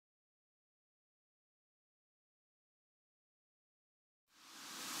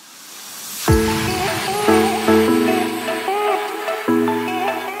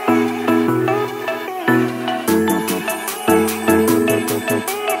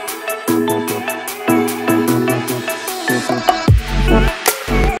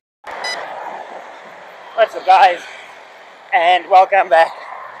welcome back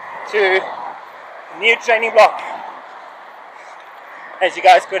to a new training block. As you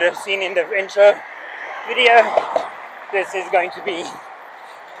guys could have seen in the intro video, this is going to be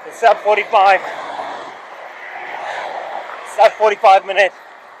the sub 45 minute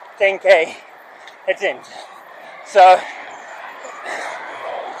 10k attempt. So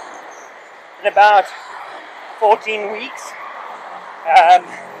in about 14 weeks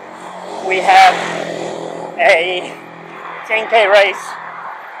we have a 10k race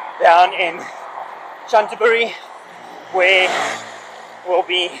down in Chanterbury, where we'll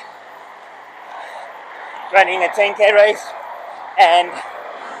be running a 10k race and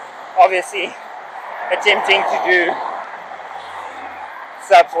obviously attempting to do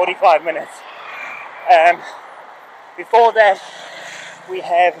sub 45 minutes. Before that, we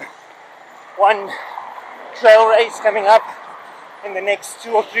have one trail race coming up in the next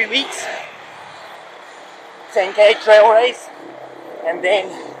 2 or 3 weeks, 10k trail race, and then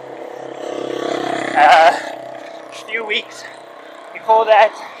a few weeks before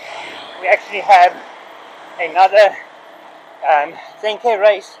that we actually have another 10k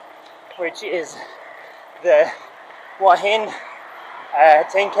race, which is the Wahen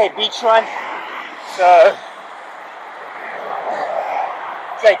 10k beach run. So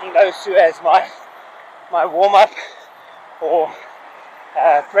taking those two as my warm-up or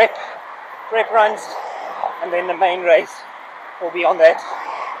prep runs, and then the main race will be on that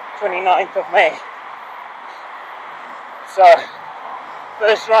 29th of May. So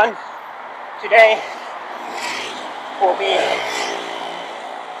first run today will be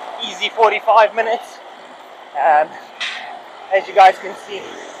easy 45 minutes. As you guys can see,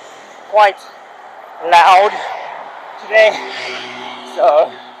 quite loud today,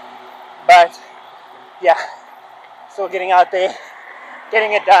 so but yeah, still getting out there,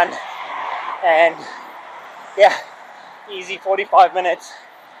 getting it done, and yeah, easy 45 minutes,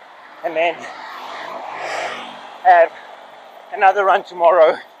 and then have another run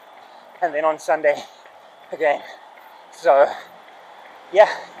tomorrow, and then on Sunday again. So yeah,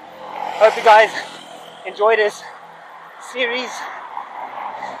 hope you guys enjoy this series,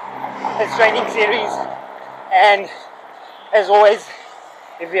 this training series, and as always,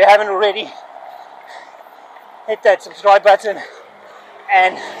 if you haven't already, hit that subscribe button,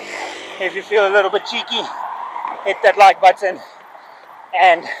 and if you feel a little bit cheeky, hit that like button,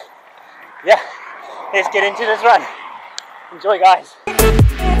 and yeah, let's get into this run. Enjoy, guys.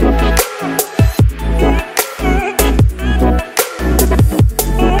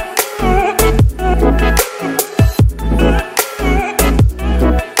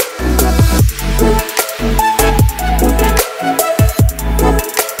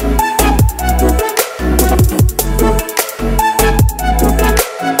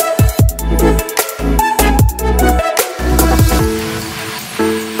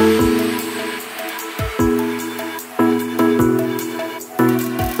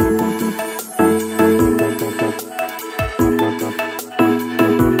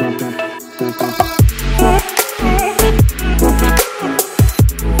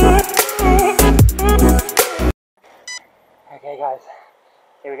 Okay guys,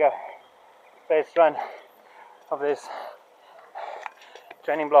 here we go. First run of this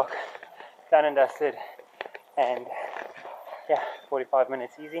training block done and dusted, and yeah, 45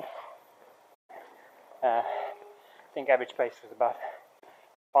 minutes easy. I think average pace was about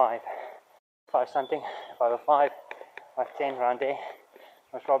 5 something, 5:05, 5:10 around there.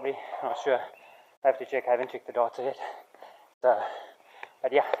 Most probably, not sure. I have to check. I haven't checked the data yet. So,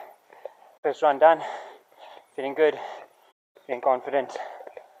 but yeah, first run done. Feeling good. Feeling confident.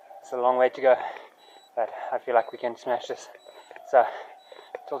 It's a long way to go, but I feel like we can smash this. So,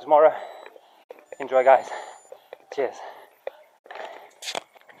 till tomorrow, enjoy, guys. Cheers.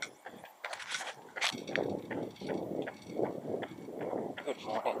 Good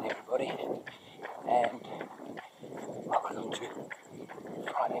morning, everybody, and welcome to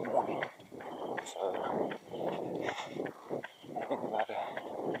Friday morning. So, having about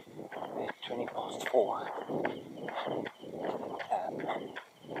 20 past 4.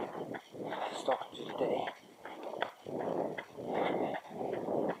 Start to the day,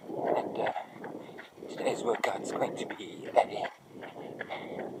 and today's workout is going to be a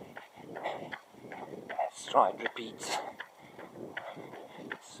stride repeats.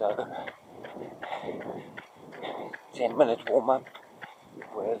 So 10-minute warm-up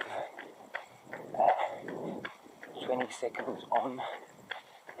with 20 seconds on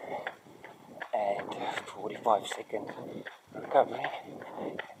and 45 second recovery,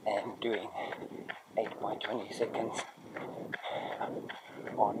 and doing 8 by 20 seconds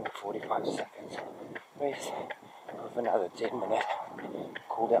on 45 seconds race for with another 10-minute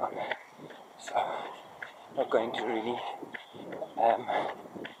cool down. So not going to really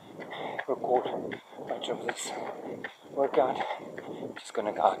record much of this workout. Just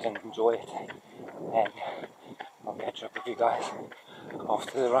gonna go out and enjoy it, and I'll catch up with you guys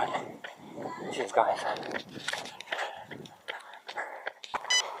after the run. Cheers, guys.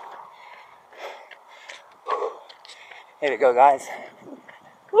 Here we go, guys.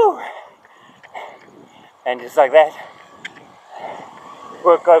 Woo! And just like that,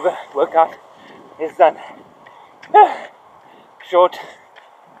 workout is done. Short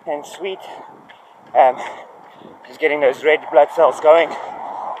and sweet. Just getting those red blood cells going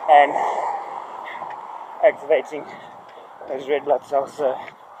and activating those red blood cells. So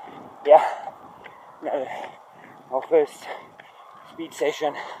yeah, our first speed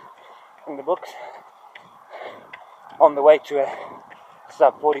session in the books, on the way to a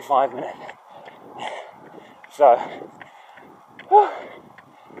sub 45 minute. So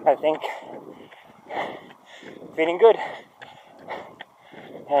I think feeling good,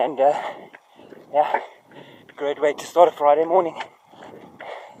 and yeah, great way to start a Friday morning.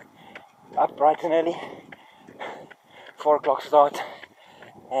 Up bright and early, 4 o'clock start,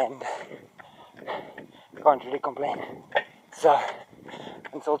 and can't really complain. So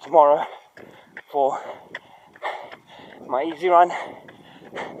until tomorrow for my easy run, I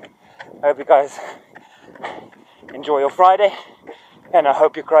hope you guys enjoy your Friday, and I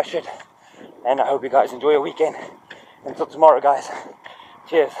hope you crush it, and I hope you guys enjoy your weekend. Until tomorrow, guys.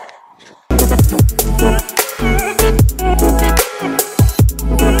 Cheers.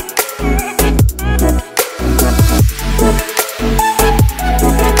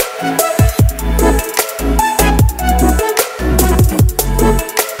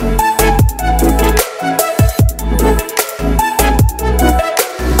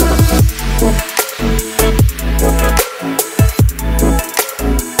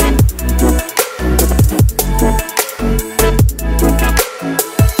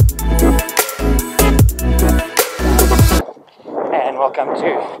 Welcome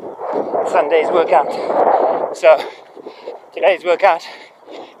to Sunday's workout. So today's workout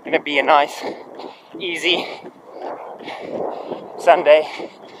going to be a nice, easy Sunday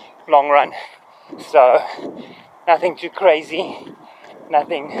long run. So nothing too crazy,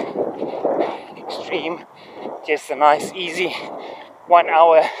 nothing extreme, just a nice, easy 1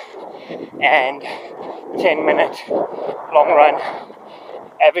 hour and 10-minute long run.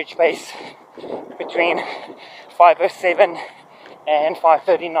 Average pace between 5:07 and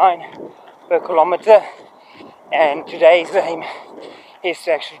 5:39 per kilometer, and today's aim is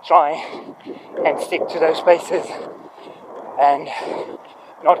to actually try and stick to those paces and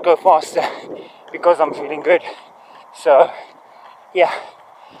not go faster, because I'm feeling good. So yeah,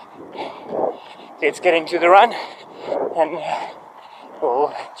 let's get into the run, and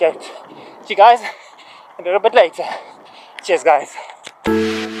we'll chat to you guys a little bit later. Cheers, guys.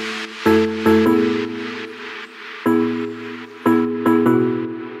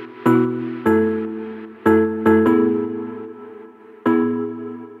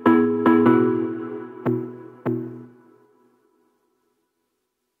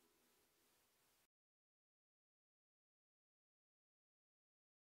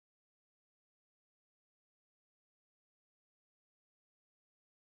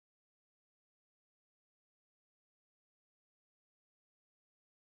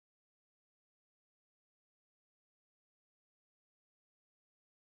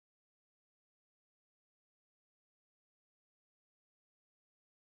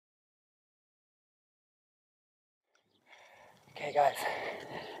 Okay, guys,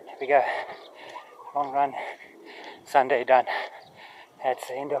 here we go. Long run, Sunday done. That's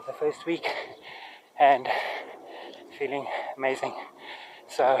the end of the first week, and feeling amazing.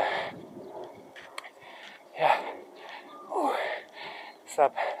 So yeah, ooh,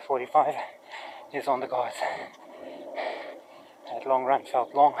 sub 45 is on the cards. That long run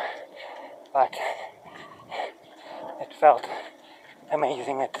felt long, but it felt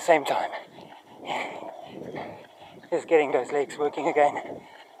amazing at the same time. Just getting those legs working again,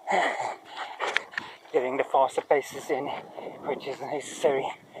 getting the faster paces in, which is necessary.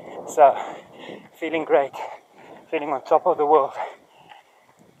 So feeling great, feeling on top of the world.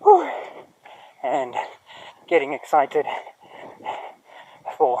 Whew. And getting excited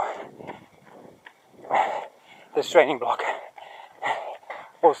for this training block.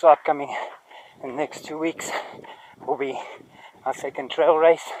 Also upcoming in the next 2 weeks will be our second trail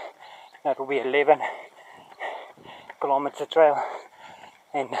race. That will be 11-kilometer trail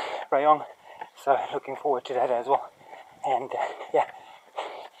in Rayong. So looking forward to that as well. And yeah,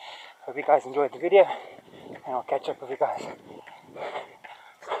 hope you guys enjoyed the video. and I'll catch up with you guys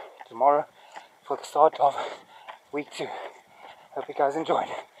tomorrow for the start of week 2. Hope you guys enjoyed.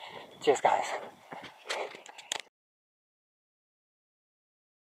 Cheers, guys.